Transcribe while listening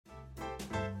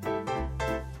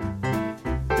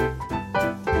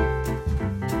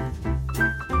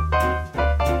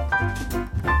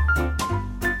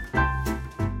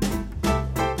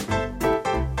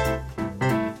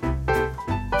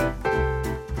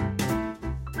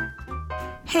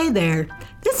Hey there,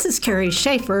 this is Carrie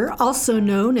Schaefer, also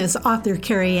known as author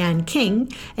Carrie Ann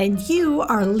King, and you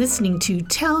are listening to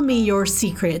Tell Me Your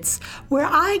Secrets, where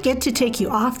I get to take you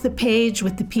off the page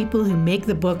with the people who make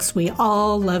the books we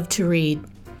all love to read.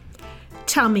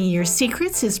 Tell Me Your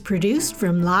Secrets is produced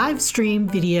from live stream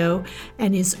video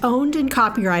and is owned and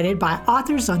copyrighted by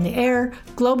Authors on the Air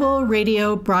Global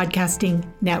Radio Broadcasting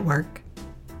Network.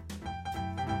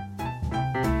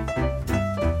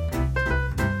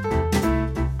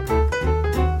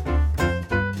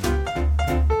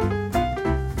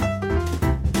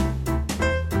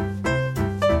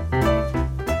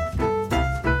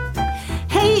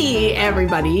 Hey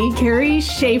everybody, Carrie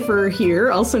Schaefer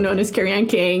here, also known as Carrie Ann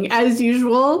King. As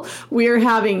usual, we're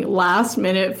having last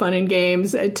minute fun and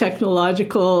games,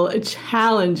 technological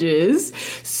challenges.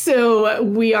 So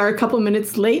we are a couple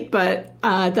minutes late, but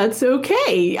that's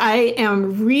okay. I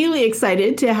am really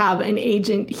excited to have an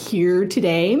agent here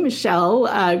today, Michelle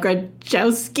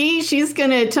Grajowski. She's going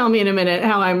to tell me in a minute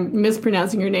how I'm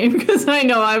mispronouncing her name because I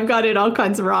know I've got it all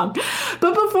kinds of wrong.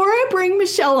 But before I bring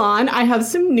Michelle on, I have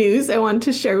some news I want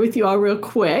to share with you all real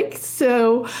quick.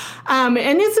 So, and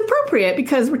it's appropriate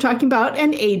because we're talking about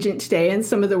an agent today and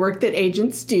some of the work that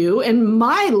agents do. And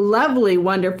my lovely,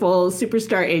 wonderful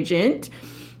superstar agent,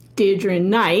 Deirdre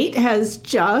Knight, has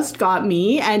just got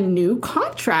me a new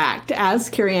contract as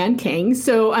Carrie Ann King.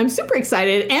 So I'm super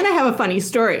excited, and I have a funny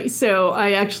story. So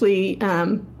I actually,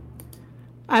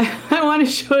 I want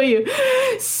to show you.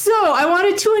 So I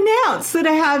wanted to announce that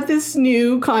I have this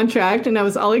new contract, and I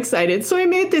was all excited. So I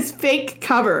made this fake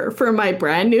cover for my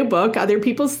brand new book, Other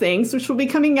People's Things, which will be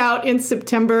coming out in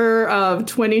September of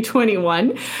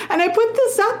 2021. And I put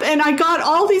this up, and I got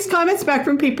all these comments back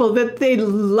from people that they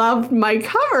loved my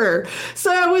cover.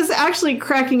 So I was actually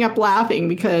cracking up laughing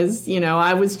because, you know,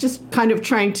 I was just kind of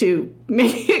trying to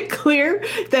make it clear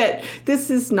that this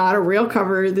is not a real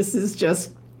cover. This is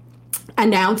just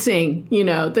announcing, you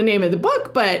know, the name of the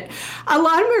book, but a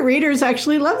lot of my readers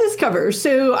actually love this cover.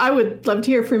 So I would love to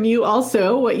hear from you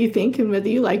also what you think and whether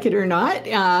you like it or not.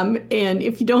 And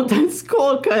if you don't, that's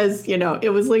cool because, you know, it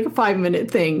was like a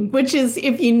 5-minute thing, which is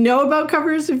if you know about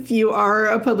covers, if you are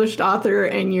a published author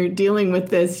and you're dealing with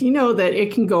this, you know that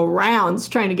it can go rounds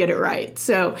trying to get it right.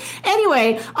 So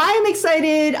anyway, I am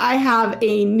excited. I have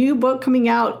a new book coming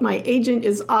out. My agent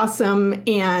is awesome.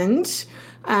 And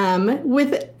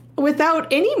without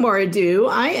any more ado,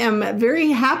 I am very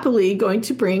happily going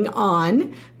to bring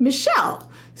on Michelle.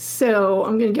 So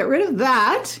I'm going to get rid of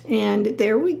that. And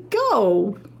there we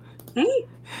go. Hey.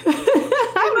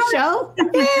 Hi, Michelle.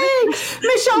 Hey.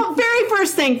 Michelle, very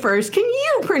first thing first, can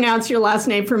you pronounce your last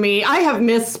name for me? I have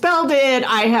misspelled it.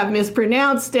 I have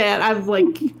mispronounced it. I've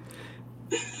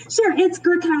Sure, it's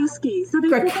Grajowski. So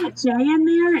there's like a J in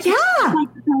there. Yeah. It's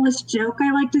like the Polish joke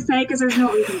I like to say because there's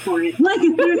no reason for it. Like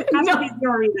there's absolutely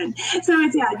no reason. So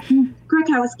it's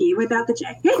Grajowski without the J.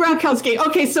 Grajowski.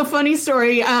 Okay, so funny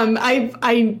story.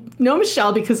 I know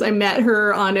Michelle because I met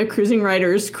her on a Cruising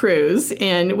Writers cruise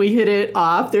and we hit it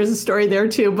off. There's a story there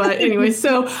too, but anyway,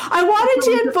 so I wanted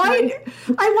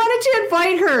to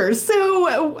invite her.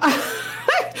 So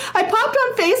I popped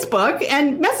on Facebook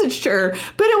and messaged her,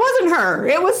 but it wasn't her.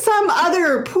 It was some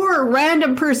other poor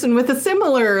random person with a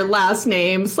similar last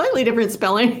name, slightly different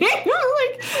spelling,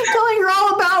 like telling her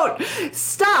all about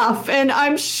stuff. And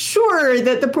I'm sure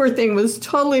that the poor thing was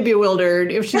totally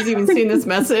bewildered if she's even seen this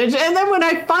message. And then when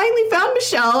I finally found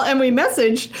Michelle and we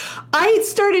messaged, I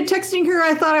started texting her.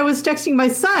 I thought I was texting my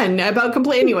son about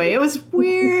Anyway, it was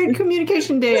weird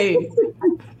communication day.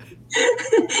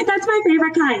 That's my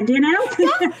favorite kind, you know?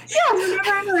 Yeah. Whenever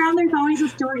I'm around, there's always a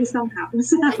story somehow.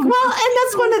 So. Well, and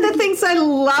that's one of the things I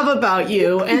love about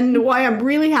you and why I'm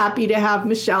really happy to have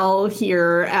Michelle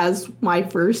here as my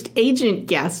first agent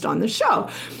guest on the show.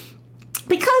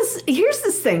 Because here's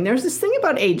this thing. There's this thing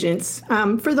about agents.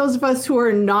 For those of us who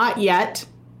are not yet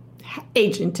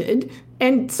agented,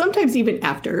 and sometimes even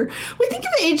after, we think of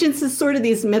agents as sort of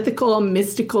these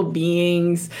mystical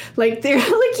beings, like they're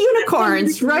like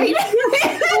unicorns, right?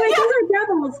 Those are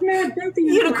devils. That's a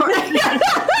unicorn.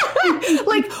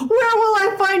 Like, where will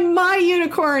I find my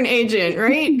unicorn agent,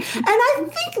 right? And I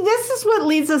think this is what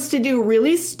leads us to do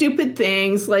really stupid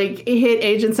things, like hit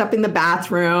agents up in the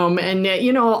bathroom and,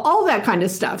 you know, all that kind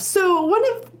of stuff. So one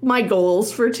of my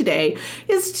goals for today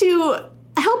is to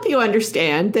help you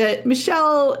understand that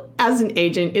Michelle, as an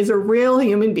agent, is a real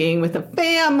human being with a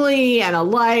family and a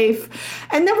life.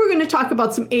 And then we're going to talk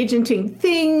about some agenting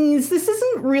things. This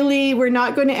isn't really, we're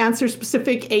not going to answer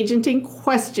specific agenting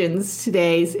questions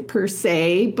today per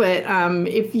se, but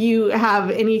if you have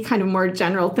any kind of more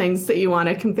general things that you want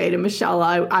to convey to Michelle,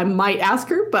 I might ask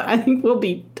her, but I think we'll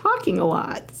be talking a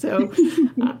lot. So,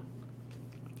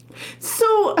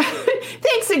 so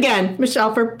thanks again,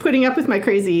 Michelle, for putting up with my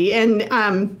crazy. And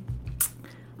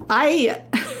I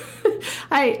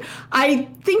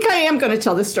think I am going to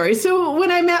tell this story. So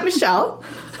when I met Michelle.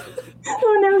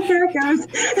 Oh no, here it goes.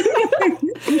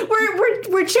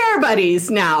 we're chair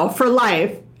buddies now for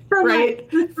life. Right?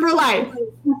 For life.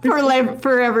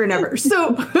 Forever and ever.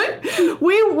 So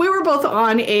we were both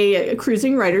on a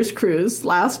cruising writers cruise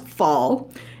last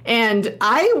fall, and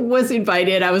I was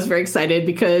invited. I was very excited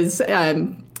because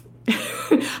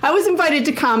I was invited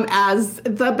to come as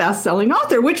the best-selling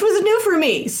author, which was new for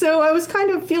me. So I was kind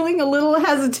of feeling a little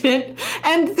hesitant.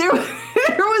 And there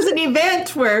was an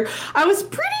event where I was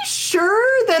pretty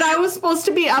sure that I was supposed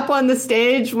to be up on the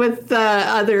stage with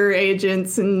other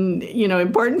agents and,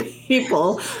 important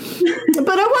people.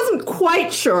 But I wasn't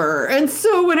quite sure. And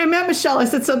so when I met Michelle, I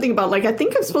said something about, I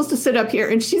think I'm supposed to sit up here.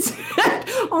 And she said,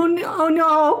 oh,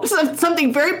 no.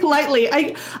 Something very politely.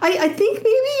 I think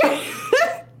maybe...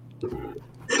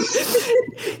 You're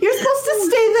supposed to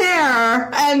stay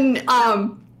there. And,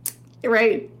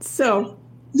 right. So.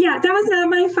 Yeah, that was not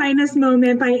my finest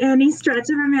moment by any stretch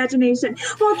of imagination.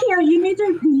 Well, Kara, you need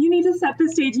to set the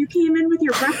stage. You came in with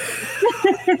your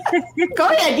breakfast. Go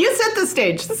ahead, you set the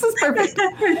stage. This is perfect.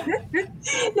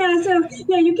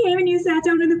 You came and you sat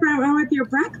down in the front row with your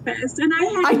breakfast, and I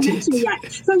hadn't met you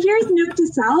yet. So here's note to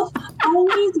self: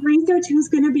 always research who's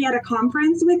going to be at a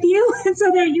conference with you, so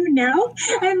that you know,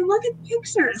 and look at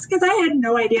pictures, because I had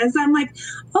no idea. So I'm like,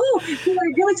 oh,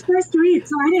 you're like first read,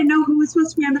 so I didn't know who was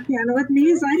supposed to be on the piano with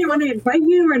me. So I didn't want to invite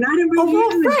you or not invite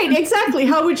you. Right, exactly.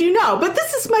 How would you know? But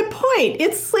this is my point.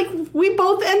 It's like we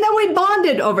both, and then we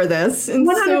bonded over this. And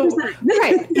 100%. So,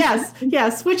 right,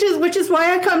 yes, which is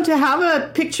why I come to have a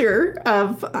picture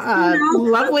of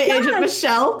lovely agent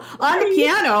Michelle on the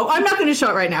piano. I'm not going to show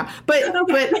it right now, but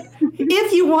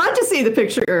if you want to see the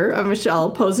picture of Michelle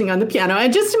posing on the piano,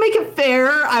 and just to make it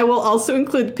fair, I will also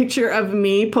include the picture of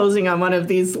me posing on one of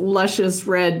these luscious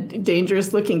red,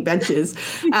 dangerous-looking benches.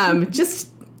 Just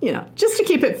to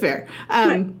keep it fair.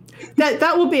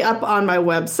 That will be up on my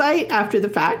website after the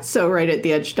fact. So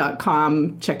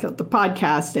writeattheedge.com, check out the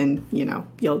podcast, and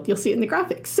you'll see it in the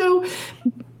graphics. So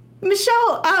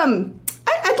Michelle,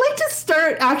 I'd like to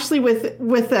start actually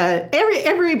with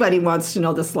everybody wants to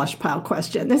know the slush pile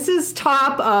question. This is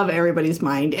top of everybody's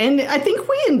mind. And I think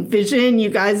we envision you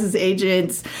guys as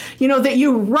agents, that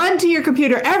you run to your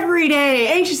computer every day,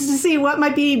 anxious to see what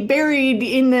might be buried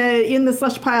in the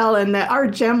slush pile, and that our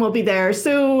gem will be there.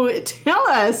 So tell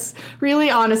us, really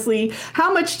honestly,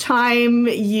 how much time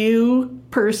you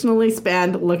personally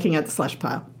spend looking at the slush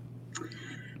pile.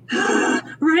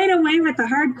 Right away with the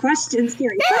hard questions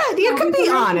here. Yeah, you can be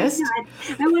honest.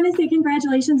 I want to say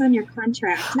congratulations on your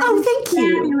contract. Oh, thank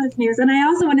you. Fabulous news. And I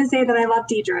also want to say that I love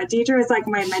Deidre. Deidre is like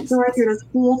my mentor through this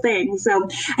whole thing. So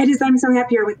I'm so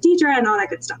happy you're with Deidre and all that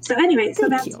good stuff. So anyway,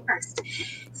 that's first.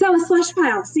 So a slush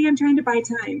pile. See, I'm trying to buy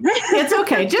time. It's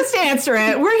okay. Just answer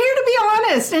it. We're here to be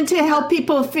honest and to help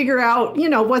people figure out,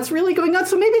 what's really going on.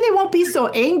 So maybe they won't be so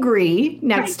angry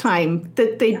next time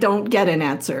that they don't get an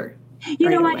answer.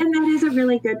 You know what? And that is a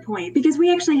really good point, because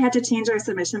we actually had to change our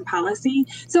submission policy.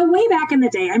 So way back in the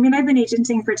day, I've been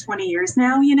agenting for 20 years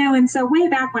now, and so way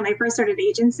back when I first started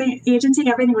agenting,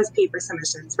 everything was paper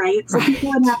submissions, right? So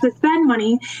people would have to spend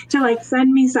money to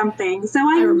send me something. So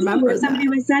I remember if somebody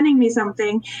was sending me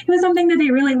something, it was something that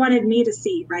they really wanted me to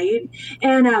see, right?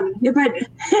 And I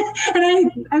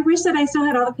wish that I still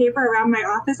had all the paper around my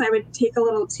office. I would take a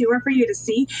little tour for you to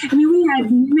see. We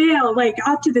had mail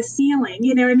up to the ceiling,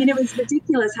 it was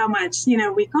ridiculous how much,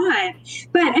 we got.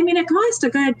 But it cost a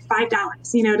good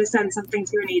 $5, to send something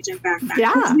to an agent back then.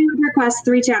 Yeah. We would request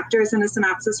 3 chapters and a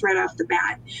synopsis right off the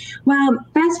bat. Well,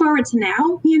 fast forward to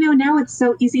now, now it's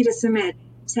so easy to submit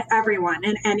to everyone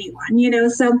and anyone,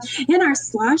 so in our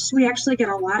slush, we actually get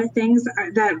a lot of things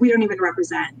that we don't even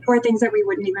represent, or things that we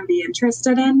wouldn't even be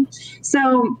interested in.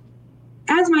 So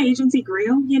as my agency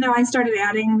grew, I started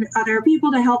adding other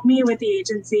people to help me with the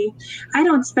agency. I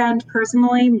don't spend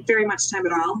personally very much time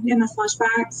at all in the slush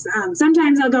box.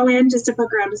 Sometimes I'll go in just to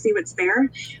poke around to see what's there.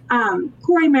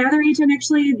 Corey, my other agent,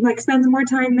 actually spends more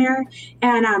time there.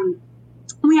 And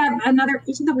we have another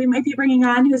agent that we might be bringing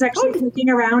on who's actually looking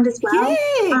around as well.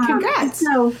 Yay, congrats.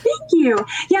 So thank you.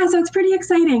 Yeah, so it's pretty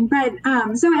exciting. But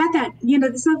so at that,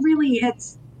 so really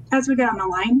it's, as we get on the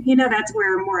line, that's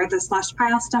where more of the slush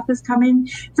pile stuff is coming.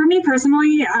 For me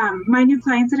personally, my new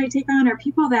clients that I take on are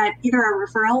people that either are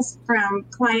referrals from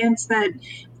clients that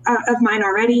of mine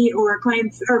already, or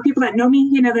clients or people that know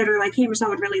me, that are like, hey, Michelle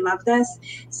would really love this.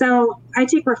 So I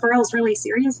take referrals really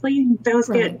seriously. Those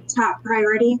get top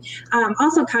priority.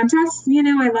 Also contests,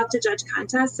 I love to judge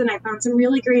contests, and I found some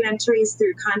really great entries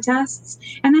through contests.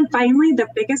 And then finally, the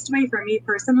biggest way for me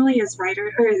personally is going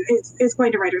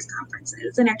to writers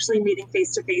conferences and actually meeting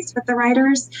face to face with the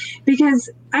writers, because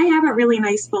I have a really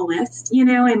nice full list, and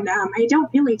I don't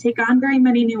really take on very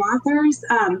many new authors.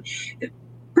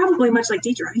 Probably much like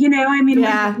Deidre, we've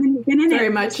been in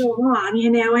it for so long,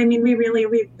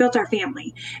 we built our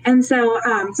family. And so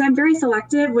I'm very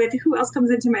selective with who else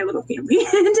comes into my little family,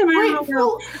 into my little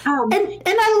world. And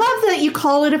I love that you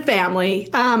call it a family,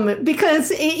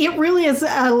 because it really is.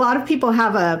 A lot of people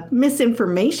have a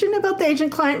misinformation about the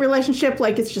agent-client relationship,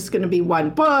 like it's just going to be one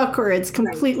book or it's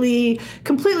completely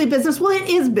business. Well, it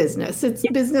is business. It's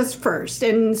business first.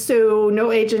 And so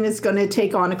no agent is going to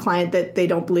take on a client that they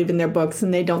don't believe in their books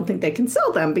and they don't think they can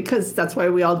sell them, because that's why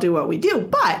we all do what we do.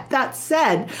 But that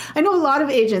said, I know a lot of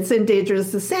agents, and Deidre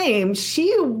is the same.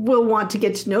 She will want to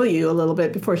get to know you a little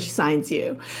bit before she signs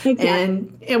you. Exactly.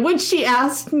 And when she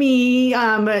asked me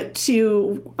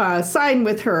to sign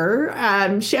with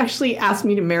her, she actually asked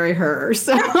me to marry her.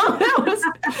 So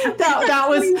that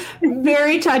was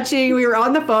very touching. We were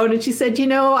on the phone and she said,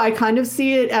 I kind of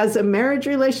see it as a marriage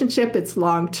relationship. It's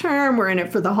long term. We're in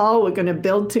it for the haul. We're going to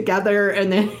build together.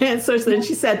 And then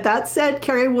she said, that said,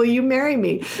 Carrie, will you marry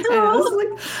me? And I was like,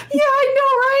 yeah, I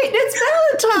know, right? It's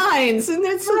Valentine's. And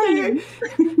it's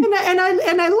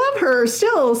and I love her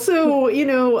still. So,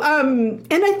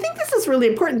 and I think this is really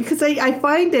important, because I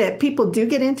find that people do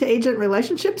get into agent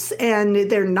relationships and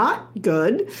they're not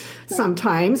good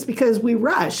sometimes because we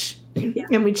rush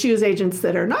and we choose agents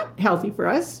that are not healthy for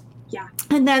us. Yeah.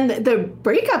 And then the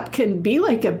breakup can be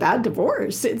like a bad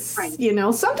divorce. It's,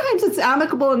 sometimes it's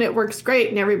amicable and it works great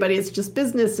and everybody, it's just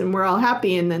business and we're all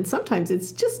happy. And then sometimes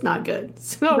it's just not good.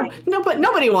 So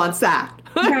nobody wants that.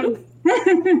 Right.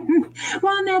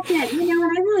 Well, and that's it. And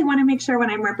I really want to make sure when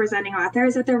I'm representing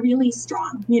authors that they're really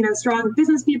strong, strong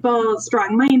business people,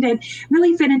 strong-minded,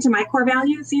 really fit into my core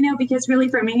values, because really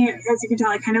for me, as you can tell,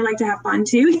 I kind of like to have fun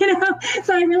too,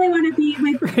 so I really want to be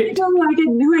with people who I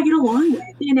get along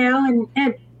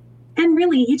with, and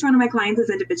really each one of my clients is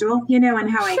individual, and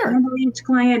how I handle each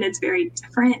client, it's very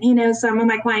different. Some of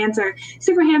my clients are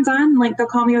super hands-on, like they'll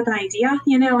call me with an idea,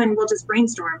 and we'll just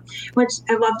brainstorm, which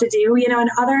I love to do, and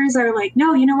others are like,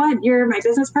 no, you know what, you're my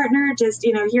business partner, just,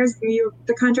 here's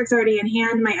the contract's already in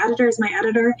hand, my editor is my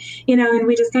editor, and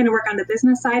we just kind of work on the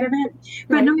business side of it.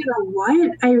 But no matter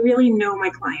what, I really know my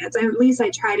clients. At least I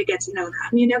try to get to know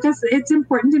them, because it's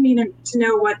important to me to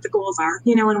know what the goals are,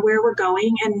 and where we're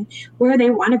going and where they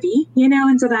want to be,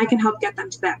 and so that I can help get them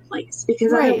to that place,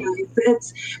 because otherwise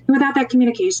it's without that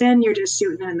communication, you're just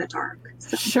shooting in the dark.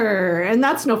 So. Sure. And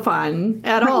that's no fun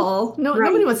at all.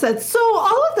 Nobody wants that. So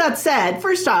all of that said,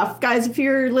 first off, guys, if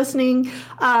you're listening,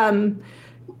 going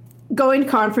to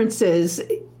conferences,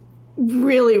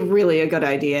 really, really a good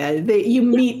idea. That you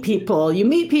meet people. You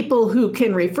meet people who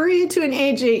can refer you to an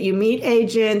agent. You meet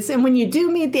agents. And when you do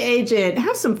meet the agent,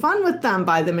 have some fun with them.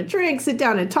 Buy them a drink. Sit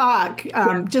down and talk.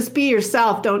 Just be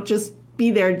yourself. Don't just be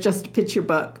there just to pitch your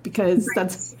book, because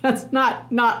that's not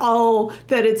all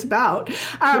that it's about.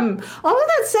 All of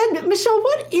that said, Michelle,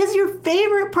 what is your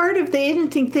favorite part of the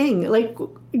agenting thing? Like,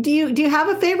 do you have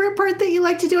a favorite part that you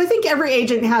like to do? I think every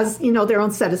agent has, their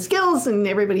own set of skills, and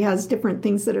everybody has different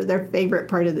things that are their favorite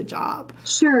part of the job.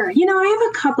 Sure. I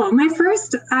have a couple. My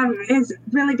first is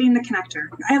really being the connector.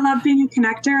 I love being a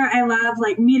connector. I love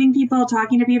meeting people,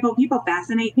 talking to people. People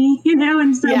fascinate me,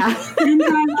 and so, and so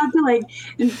I love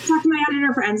to talk to my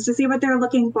editor friends to see what they're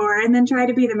looking for, and then try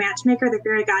to be the matchmaker, the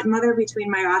fairy godmother between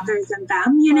my authors and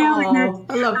them, and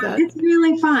I love that. It's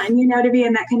really fun, to be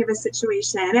in that kind of a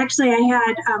situation. Actually, I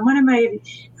had one of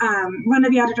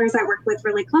the editors I work with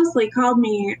really closely called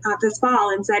me this fall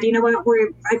and said,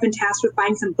 I've been tasked with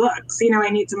buying some books, I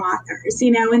need some authors,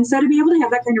 and so to be able to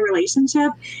have that kind of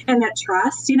relationship and that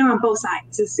trust, on both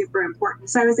sides is super important.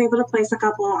 So I was able to place a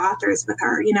couple of authors with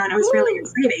her, and it was really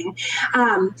exciting.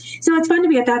 So it's fun to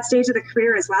be at that stage of the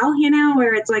career as well,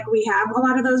 where it's like we have a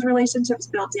lot of those relationships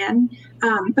built in.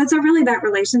 But so really that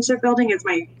relationship building is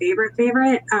my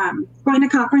favorite. Going to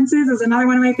conferences is another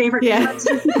one of my favorite parts,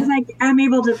 just because I'm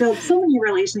able to build so many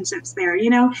relationships there,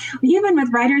 even with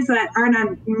writers that aren't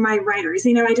on my writers,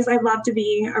 I love to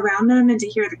be around them and to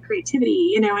hear the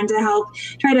creativity, and to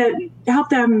try to help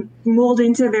them mold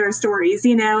into their stories,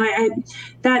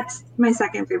 that's my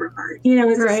second favorite part,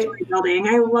 is the story building.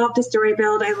 I love to story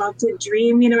build. I love to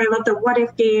dream. I love the what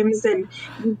if games and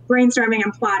brainstorming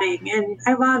and plotting. And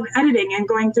I love editing and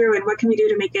going through and what can we do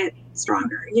to make it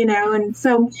stronger, And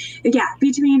so,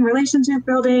 between relationship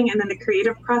building and then the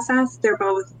creative process, they're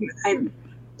both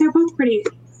pretty.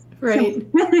 Right. And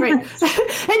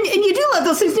you do love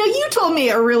those things. You told me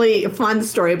a really fun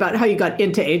story about how you got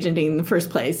into agenting in the first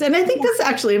place. And I think this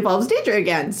actually involves Deidre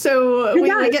again. So we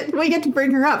get to bring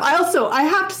her up. I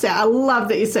have to say, I love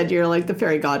that you said you're like the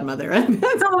fairy godmother.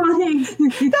 Thanks.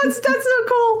 That's so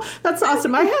cool. That's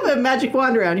awesome. I have a magic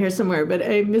wand around here somewhere, but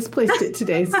I misplaced it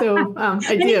today. So I do.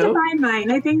 I need to find mine.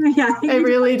 I think, I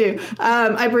really do.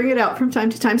 I bring it out from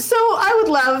time to time. So I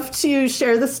would love to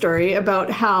share the story about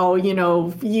how,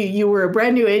 you were a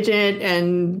brand new agent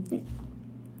and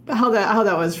how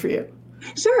that was for you.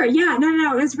 Sure. Yeah.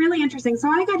 No. It was really interesting. So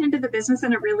I got into the business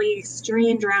in a really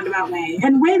strange roundabout way.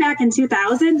 And way back in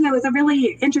 2000, it was a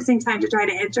really interesting time to try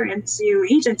to enter into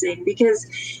agenting because,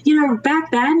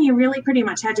 back then you really pretty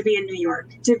much had to be in New York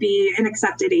to be an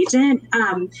accepted agent.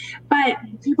 But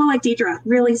people like Deidre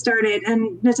really started,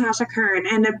 and Natasha Kern,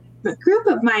 and a group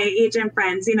of my agent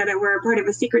friends, that were part of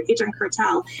a secret agent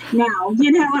cartel now,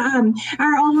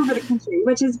 are all over the country,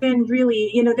 which has been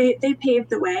really, they paved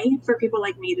the way for people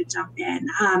like me to jump in.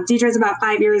 Deidre's about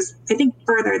 5 years, I think,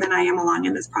 further than I am along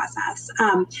in this process.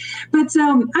 But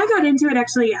so I got into it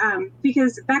actually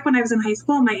because back when I was in high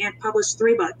school, my aunt published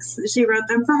 3 books. She wrote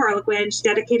them for Harlequin. She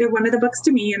dedicated one of the books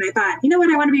to me. And I thought,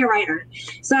 I want to be a writer.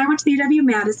 So I went to the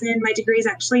UW-Madison. My degree is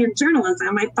actually in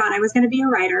journalism. I thought I was going to be a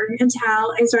writer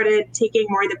until I started taking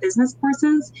more of the business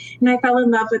courses. And I fell in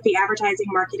love with the advertising,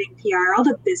 marketing, PR, all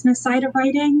the business side of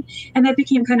writing. And that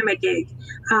became kind of my gig.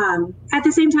 At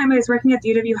the same time, I was working at the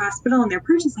UW Hospital in their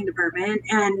purchasing department.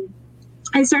 And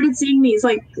I started seeing these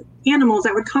like animals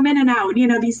that would come in and out,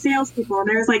 these salespeople. And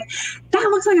I was like, that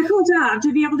looks like a cool job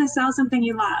to be able to sell something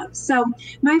you love. So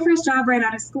my first job right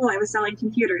out of school, I was selling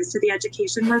computers to the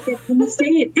education market in the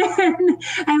state. And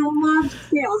I loved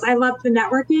sales. I loved the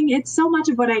networking. It's so much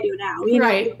of what I do now.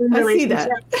 Right. I see that.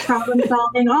 Problem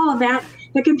solving, all of that.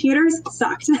 The computers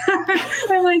sucked.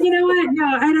 I'm like, you know what? No,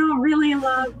 I don't really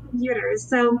love computers.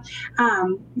 So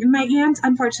my aunt,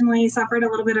 unfortunately, suffered a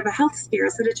little bit of a health scare.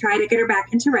 So to try to get her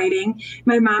back into writing,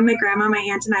 my mom, my grandma, my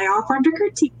aunt, and I all formed a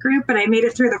critique group. And I made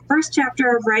it through the first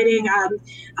chapter of writing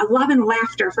A Love and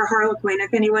Laughter for Harlequin,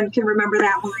 if anyone can remember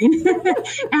that line.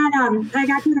 And I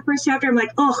got through the first chapter. I'm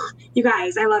like, oh, you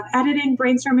guys, I love editing,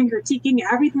 brainstorming, critiquing,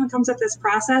 everything that comes with this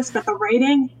process. But the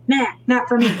writing, nah, not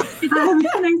for me. And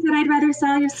I said, I'd rather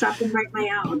sell your stuff and write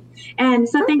my own. And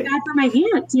so thank God for my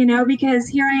aunt, because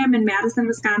here I am in Madison,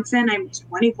 Wisconsin. I'm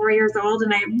 24 years old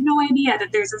and I have no idea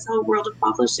that there's this whole world of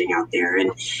publishing out there.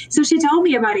 And so she told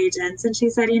me about agents and she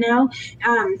said,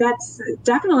 that's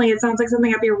definitely, it sounds like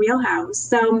something up your wheelhouse.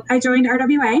 So I joined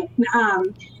RWA.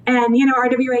 And,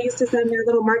 RWA used to send their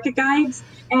little market guides.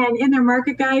 And in their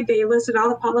market guide, they listed all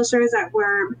the publishers that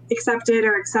were accepted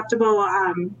or acceptable,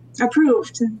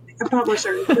 approved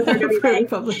publishers with RWA.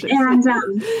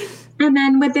 And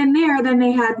then within there, then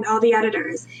they had all the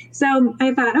editors. So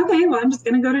I thought, okay, well, I'm just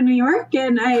going to go to New York.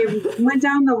 And I went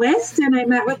down the list and I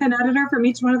met with an editor from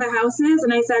each one of the houses.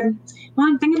 And I said, well,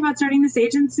 I'm thinking about starting this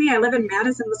agency. I live in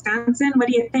Madison, Wisconsin. What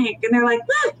do you think? And they're like,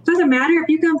 doesn't matter if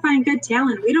you can find good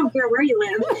talent. We don't care where you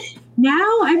live.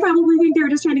 Now I probably think they were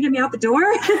just trying to get me out the door.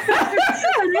 But I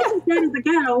just said as a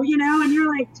go, and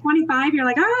you're like 25, you're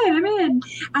like, all right, I'm in.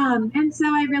 And so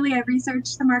I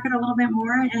researched the market a little bit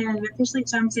more and officially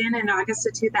jumped in August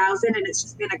of 2000. And it's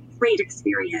just been a great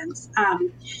experience.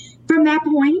 From that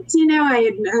point,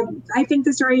 I think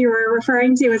the story you were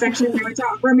referring to was actually when I was at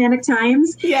Romantic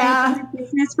Times. Yeah. I was in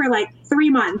business for like 3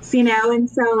 months, and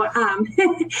so, and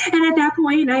at that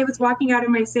point I was walking out of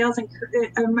my sales and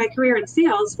my career in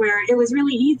sales where it was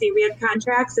really easy. We had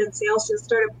contracts and sales just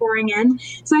started pouring in.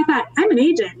 So I thought, I'm an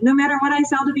agent. No matter what I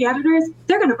sell to the editors,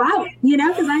 they're going to buy it,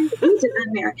 because I'm an agent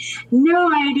in there. No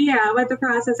idea what the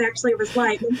process actually was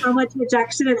like and how much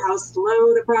rejection and how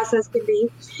slow the process could be.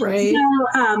 Right.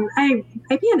 So, I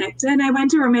panicked and I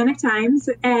went to Romantic Times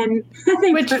and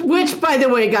which by the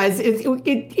way, guys,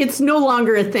 it's no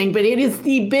longer a thing, but it is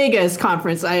the biggest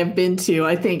conference I have been to.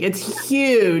 I think it's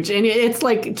huge and it's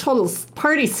like total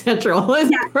party central.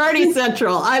 It's party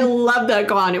central. I love that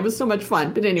con. It was so much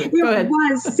fun. But anyway, go ahead. It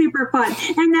was super fun.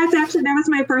 And that was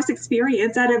my first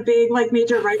experience at a big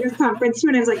major writers conference too.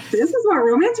 And I was like, this is what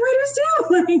romance writers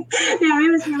do.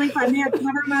 It was really fun. They had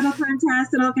cover model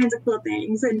contests and all kinds of cool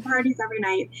things and parties every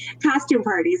night. Costume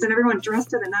parties and everyone dressed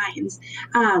to the nines.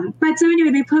 But so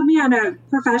anyway, they put me on a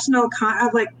professional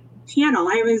panel.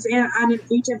 I was on an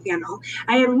agent panel.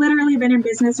 I had literally been in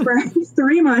business for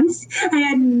 3 months. I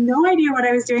had no idea what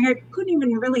I was doing. I couldn't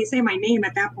even really say my name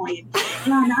at that point.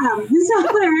 And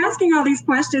so they're asking all these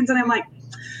questions, and I'm like,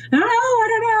 I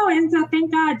don't know. And so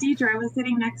thank God Deidre was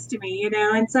sitting next to me,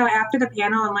 And so after the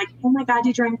panel, I'm like, oh my God,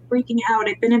 Deidre, I'm freaking out.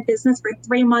 I've been in business for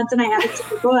 3 months and I haven't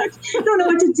seen a book. I don't know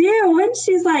what to do. And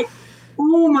she's like,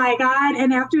 oh my God.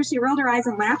 And after she rolled her eyes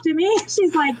and laughed at me,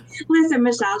 she's like, listen,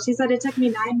 Michelle, she said, it took me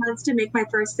 9 months to make my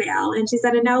first sale. And she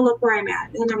said, and now look where I'm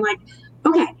at. And I'm like,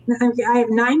 okay, I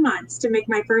have 9 months to make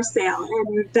my first sale,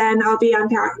 and then I'll be on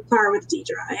par with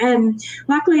Deidre. And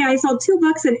luckily, I sold 2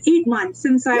 books in 8 months.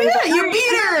 And so you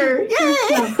beat her.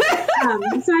 Yay!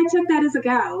 So I took that as a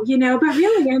go, But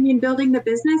really, I mean, building the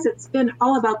business, it's been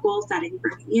all about goal setting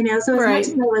for me, So as much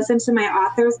as I listened to my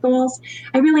author's goals,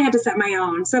 I really had to set my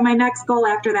own. So my next goal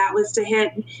after that was to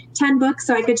hit 10 books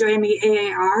so I could join the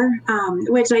AAR,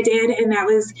 which I did, and that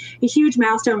was a huge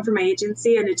milestone for my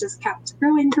agency, and it just kept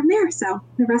growing from there. So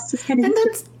the rest is kind of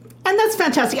and that's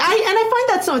fantastic. I find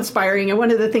that so inspiring. And one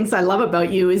of the things I love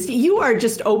about you is you are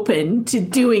just open to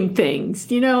doing things.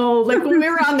 Like when we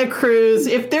were on the cruise,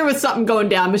 if there was something going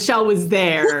down, Michelle was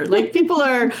there. Like people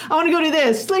are, I want to go to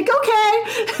this. Like, okay,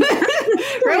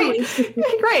 right,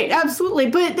 great, absolutely.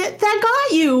 But that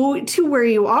got you to where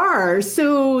you are.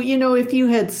 So if you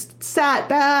had sat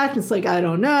back, it's like, I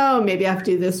don't know, maybe I have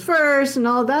to do this first and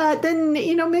all that. Then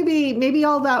maybe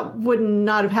all that would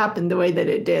not have happened the way that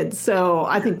it did. So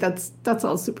I think that's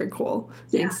all super cool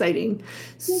and exciting.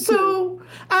 So,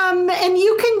 and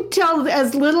you can tell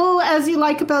as little as you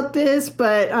like about this,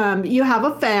 but you have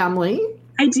a family.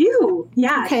 I do.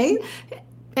 Yeah. Okay.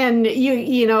 And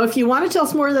if you want to tell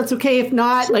us more, that's okay. If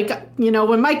not,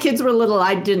 when my kids were little,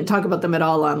 I didn't talk about them at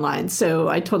all online. So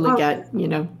I totally get,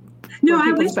 No,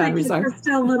 I wish my kids were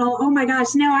still little. Oh my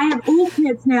gosh. No, I have old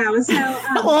kids now. So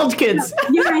old kids.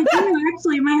 Yeah, I do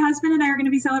actually. My husband and I are going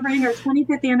to be celebrating our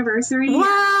 25th anniversary.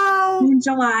 Wow. In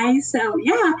July. So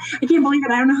yeah, I can't believe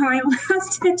it. I don't know how I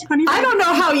lasted 25. I don't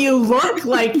know how you look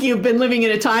like you've been living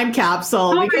in a time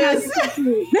capsule. Oh because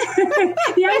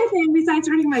the other thing, besides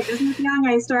running my business young,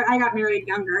 I got married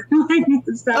younger.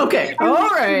 So okay. All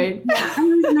right. I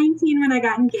was 19 when I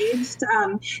got engaged.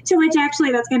 To which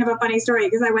actually, that's kind of a funny story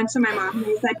because I went to my mom and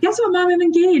I said, guess what, Mom, I'm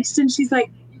engaged. And she's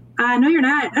like, no, you're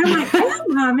not. I'm like, I am,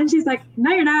 Mom. And she's like, no,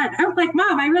 you're not. I'm like,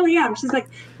 Mom, I really am. She's like,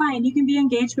 fine, you can be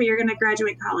engaged, but you're going to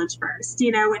graduate college first,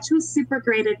 which was super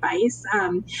great advice.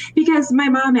 Because my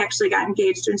mom actually got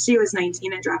engaged when she was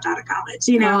 19 and dropped out of college,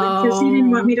 because she didn't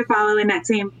want me to follow in that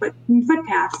same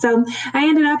footpath. So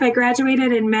I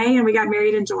graduated in May and we got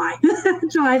married in July,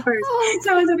 July 1st.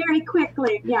 So it was a very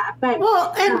quickly, But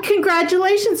and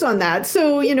congratulations on that.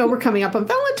 So, we're coming up on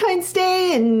Valentine's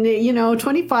Day and,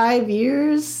 25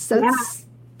 years.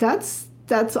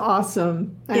 That's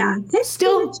awesome. Yeah.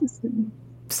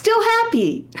 Still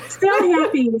happy. Still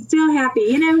happy. He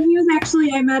was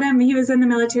actually, I met him, he was in the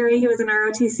military. He was an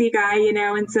ROTC guy,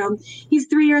 and so he's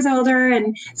 3 years older.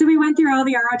 And so we went through all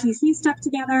the ROTC stuff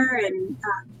together. And,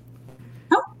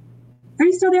 are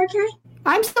you still there, Carrie?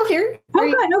 I'm still here. Oh,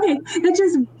 good. Okay. It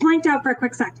just blanked out for a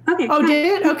quick sec. Okay. Oh,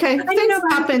 did it? Okay. Things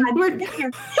happen.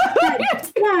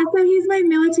 So he's my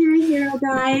military hero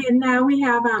guy. And now we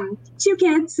have 2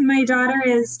 kids. My daughter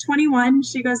is 21.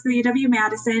 She goes to the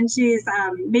UW-Madison. She's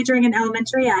majoring in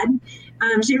elementary ed.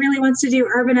 She really wants to do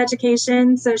urban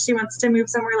education. So she wants to move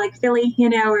somewhere like Philly,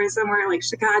 or somewhere like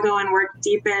Chicago and work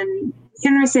deep in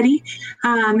inner city.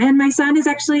 And my son is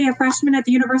actually a freshman at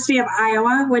the University of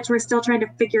Iowa, which we're still trying to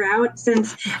figure out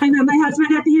since I know my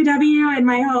husband at the UW and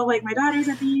my daughter's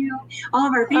at the U, all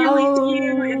of our families at the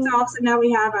U. And so all of a sudden now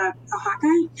we have a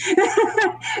Hawkeye.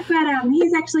 But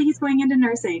he's going into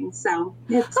nursing. So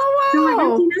it's so we're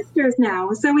empty nesters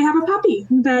now. So we have a puppy.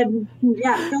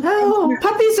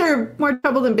 Puppies are more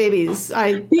trouble than babies.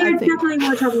 They're definitely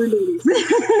more trouble than babies.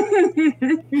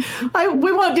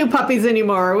 We won't do puppies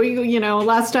anymore.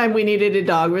 Last time we needed a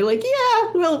dog, we're like,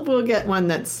 we'll get one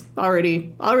that's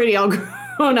already all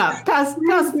grown up, past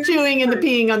chewing and the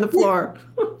peeing on the floor.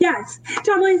 Yes,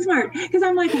 totally smart. Because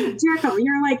I'm like, Jericho,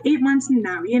 you're like 8 months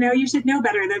now. You should know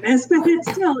better than this. But it's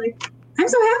still like, I'm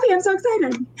so happy. I'm so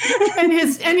excited. And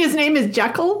his name is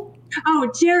Jekyll?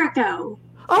 Oh, Jericho.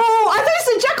 Oh, I thought you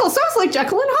said Jekyll. Sounds like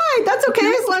Jekyll and Hyde. That's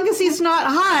okay, as long as he's not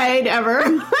Hyde ever.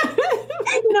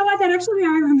 You know what?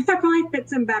 That probably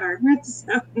fits him better.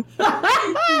 So.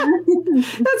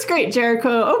 That's great,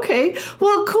 Jericho. Okay.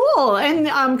 Well, cool.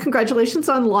 And congratulations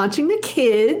on launching the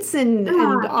kids and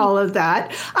all of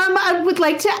that. I would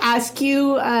like to ask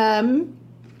you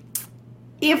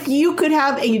if you could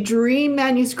have a dream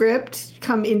manuscript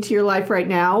come into your life right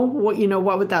now, what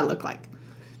would that look like?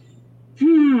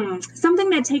 something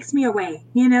that takes me away,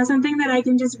 something that I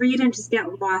can just read and just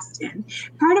get lost in.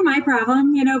 Part of my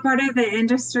problem, part of the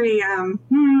industry,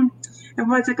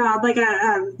 what's it called, like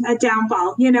a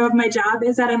downfall, of my job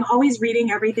is that I'm always reading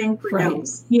everything for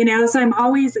notes, so I'm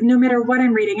always, no matter what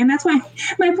I'm reading. And that's why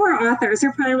my poor authors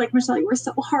are probably like, Michelle, you were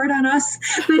so hard on us,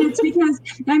 but it's because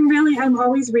I'm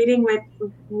always reading with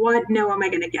what no am I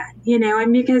going to get,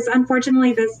 and because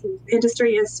unfortunately this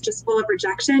industry is just full of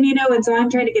rejection, and so I'm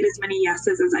trying to get as many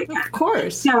yeses as I can. Of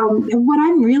course. So what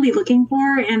I'm really looking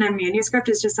for in a manuscript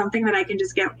is just something that I can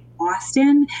just get lost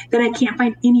in, that I can't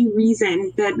find any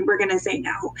reason that we're going to say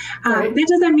no. Right. That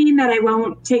doesn't mean that I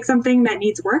won't take something that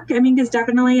needs work. Because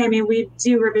definitely, we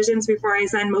do revisions before I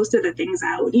send most of the things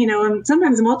out, and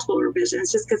sometimes multiple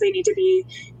revisions just because they need to be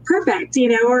perfect,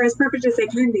 or as perfect as they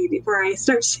can be before I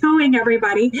start showing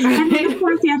everybody. And then, of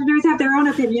course, the editors have their own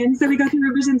opinions, so we go through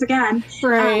revisions again.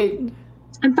 Right.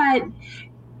 But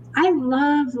I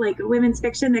love women's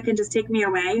fiction that can just take me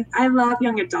away. I love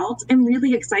young adult. I'm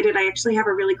really excited. I actually have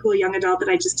a really cool young adult that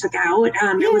I just took out.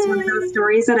 It was one of those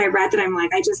stories that I read that I'm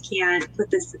like, I just can't put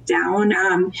this down.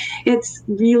 It's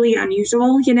really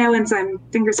unusual, and so I'm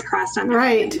fingers crossed on that.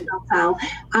 Right.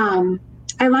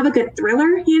 I love a good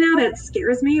thriller, that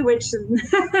scares me, which,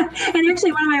 and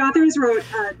actually one of my authors wrote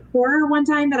horror one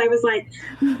time that I was like,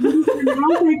 my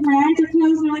eyes are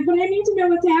closed, and I'm like, but I need to know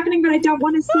what's happening, but I don't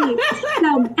want to see.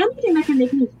 So anything that can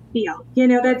make me feel,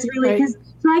 that's really, because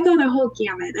so I go the whole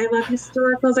gamut. I love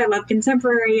historicals. I love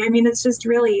contemporary. It's just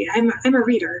really, I'm a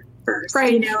reader first.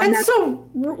 Right. And so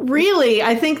really,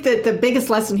 I think that the biggest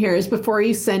lesson here is before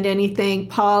you send anything,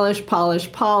 polish,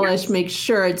 yes. Make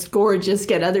sure it's gorgeous,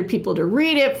 get other people to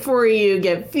read it for you,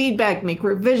 get feedback, make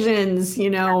revisions,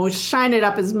 yes. Shine it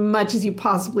up as much as you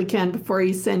possibly can before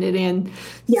you send it in.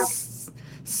 Yes.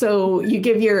 So you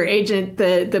give your agent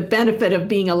the benefit of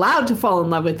being allowed to fall in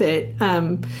love with it.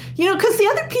 Because the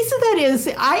other piece of that is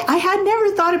I had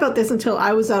never thought about this until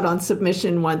I was out on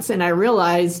submission once, and I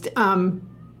realized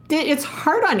it's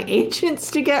hard on agents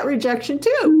to get rejection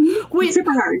too. It's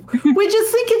super hard. We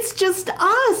just think it's just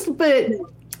us, but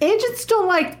agents don't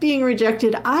like being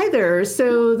rejected either.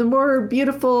 So the more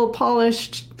beautiful,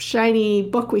 polished, shiny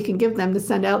book we can give them to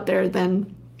send out there,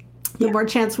 then the more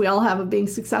chance we all have of being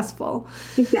successful.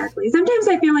 Exactly. Sometimes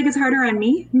I feel like it's harder on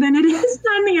me than it is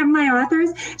on my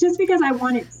authors, just because I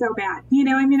want it so bad.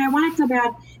 I want it so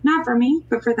bad, not for me,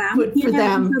 but for them. For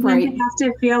them, so right. Then to have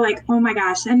to feel like, oh my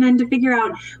gosh, and then to figure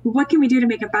out what can we do to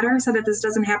make it better so that this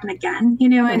doesn't happen again,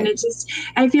 right. And it just,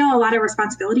 I feel a lot of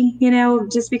responsibility,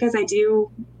 just because I do.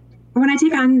 When I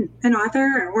take on an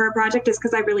author or a project, is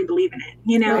because I really believe in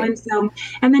it, right. And so,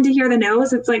 and then to hear the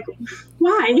no's, it's like,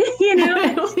 why,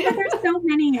 There's so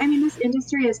many. This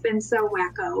industry has been so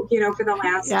wacko, for the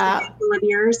last couple of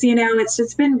years, it's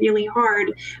just been really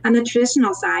hard on the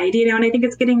traditional side, and I think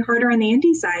it's getting harder on the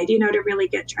indie side, to really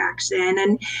get traction.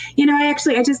 And,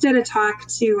 I just did a talk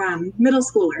to middle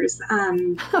schoolers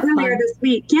earlier this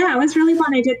week. Yeah, it was really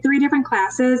fun. I did 3 different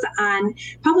classes on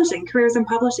publishing, careers in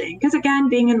publishing, because again,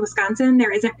 being in Wisconsin,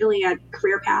 there isn't really a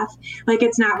career path.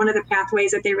 It's not one of the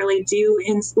pathways that they really do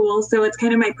in school. So it's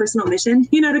kind of my personal mission,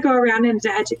 to go around and to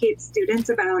educate students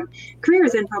about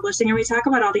careers in publishing. And we talk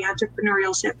about all the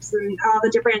entrepreneurialships and all the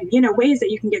different, ways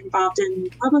that you can get involved in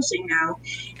publishing now.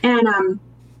 And,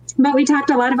 but we talked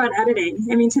a lot about editing.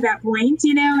 To that point,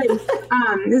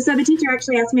 and so the teacher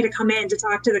actually asked me to come in to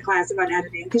talk to the class about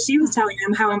editing, because she was telling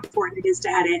them how important it is to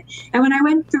edit. And when I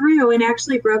went through and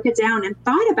actually broke it down and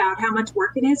thought about how much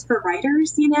work it is for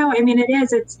writers,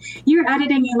 you're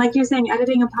editing, and like you're saying,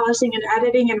 editing and polishing and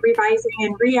editing and revising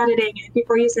and re-editing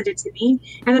before you send it to me.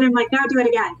 And then I'm like, now do it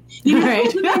again. Right.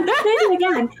 Then do it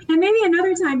again. And maybe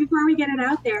another time before we get it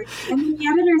out there. And then the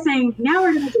editor saying, now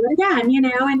we're going to do it again,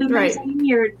 and then right.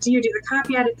 Do you do the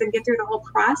copy edits and get through the whole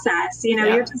process?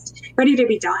 You're just ready to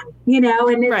be done,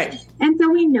 and right. And so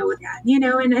we know that,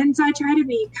 and so I try to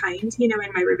be kind, in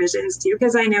my revisions too,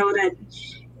 because I know that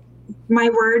my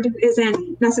word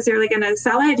isn't necessarily going to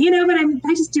sell it, but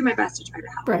I just do my best to try to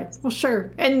help. Right. Well,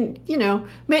 sure. And,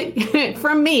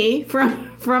 from me,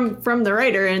 from the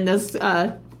writer in this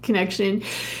connection,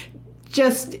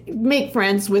 just make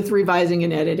friends with revising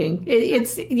and editing.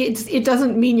 It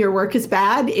doesn't mean your work is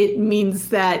bad. It means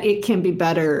that it can be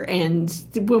better. And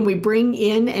when we bring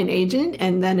in an agent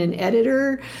and then an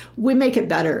editor, we make it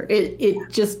better.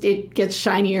 It gets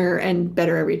shinier and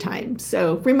better every time.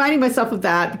 So reminding myself of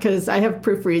that, because I have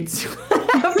proofreads.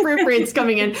 Proofreads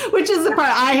coming in, which is the part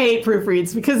I hate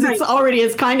proofreads, because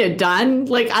it's kind of done.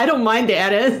 I don't mind the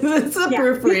edit. It's the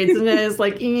proofreads, and it's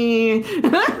like, you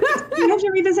have to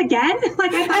read this again.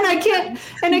 I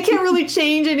can't really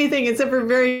change anything except for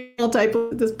very little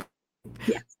typo at this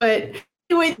Yes. But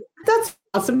anyway, that's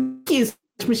awesome. Thank you so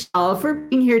much, Michelle, for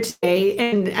being here today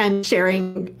and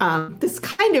sharing this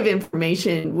kind of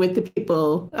information with the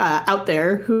people out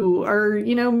there who are,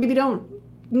 maybe don't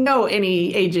know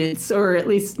any agents, or at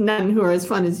least none who are as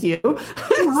fun as you.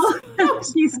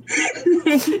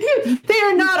 They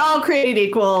are not all created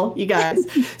equal, you guys.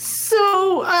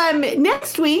 So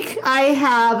next week I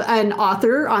have an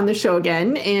author on the show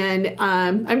again, and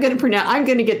I'm going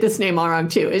to get this name all wrong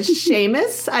too. It's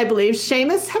Seamus, I believe,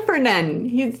 Seamus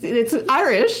Heffernan. It's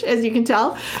Irish, as you can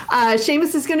tell.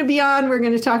 Seamus is going to be on. We're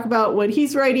going to talk about what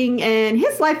he's writing and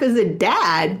his life as a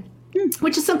dad,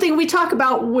 which is something we talk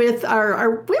about with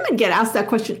our women. Get asked that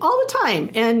question all the time,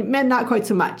 and men not quite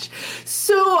so much.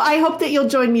 So I hope that you'll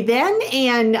join me then.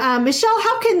 And Michelle,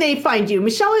 how can they find you?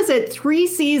 Michelle is at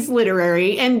 3C's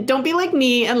Literary, and don't be like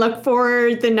me and look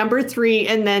for the number 3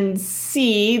 and then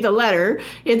C, the letter.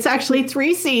 It's actually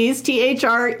 3C's,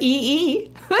 THREE.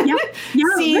 Yep.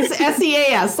 C's,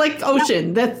 SEAS, like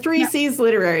ocean, the 3C's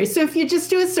Literary. So if you just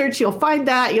do a search, you'll find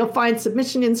that. You'll find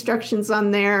submission instructions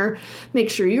on there. Make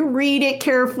sure you read it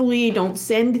carefully. Don't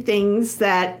send things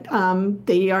that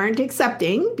they aren't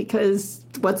accepting, because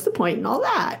what's the point in all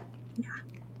that?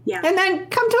 Yeah. And then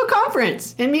come to a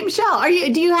conference and meet Michelle.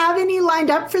 Do you have any lined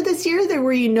up for this year that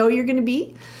where you're going to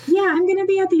be? Yeah, I'm going to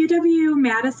be at the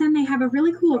UW-Madison. They have a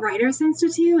really cool Writers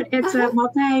Institute. It's a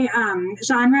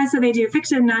multi-genre, so they do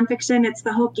fiction, nonfiction. It's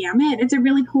the whole gamut. It's a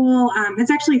really cool, it's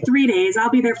actually 3 days.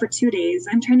 I'll be there for 2 days.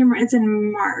 It's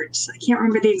in March. I can't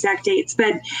remember the exact dates.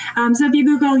 But so if you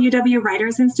Google UW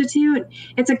Writers Institute,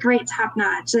 it's a great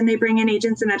top-notch. And they bring in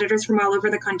agents and editors from all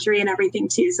over the country and everything,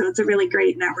 too. So it's a really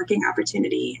great networking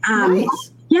opportunity.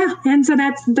 Nice. Yeah, and so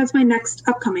that's my next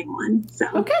upcoming one. So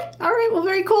okay, all right, well,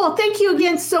 very cool. Thank you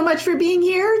again so much for being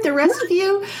here. The rest of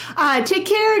you, take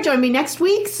care. Join me next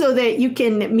week so that you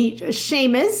can meet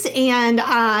Seamus. And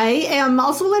I am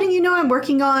also letting you know I'm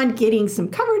working on getting some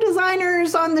cover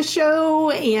designers on the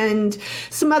show and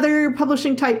some other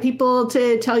publishing type people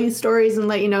to tell you stories and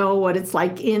let you know what it's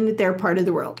like in their part of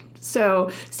the world. So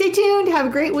stay tuned. Have a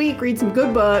great week. Read some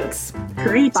good books.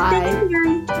 Great. Bye. Thank you,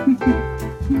 Gary.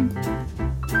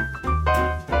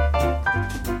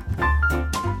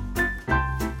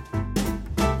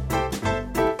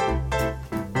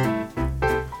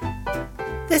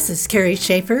 This is Carrie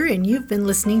Schaefer, and you've been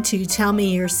listening to Tell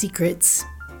Me Your Secrets.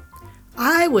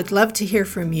 I would love to hear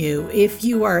from you. If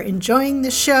you are enjoying the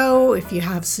show, if you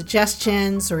have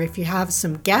suggestions, or if you have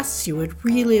some guests you would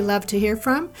really love to hear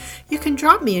from, you can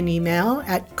drop me an email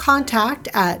at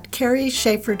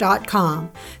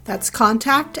contact@carrieschaefer.com. That's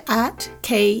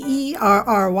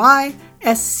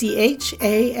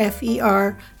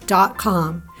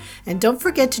contact@KERRYSCHAFER.com. And don't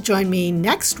forget to join me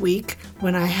next week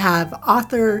when I have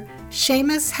author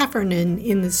Seamus Heffernan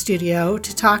in the studio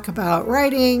to talk about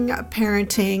writing,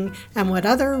 parenting, and what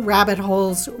other rabbit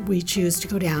holes we choose to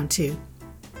go down to.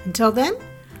 Until then,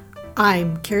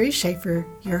 I'm Carrie Schaefer,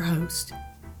 your host.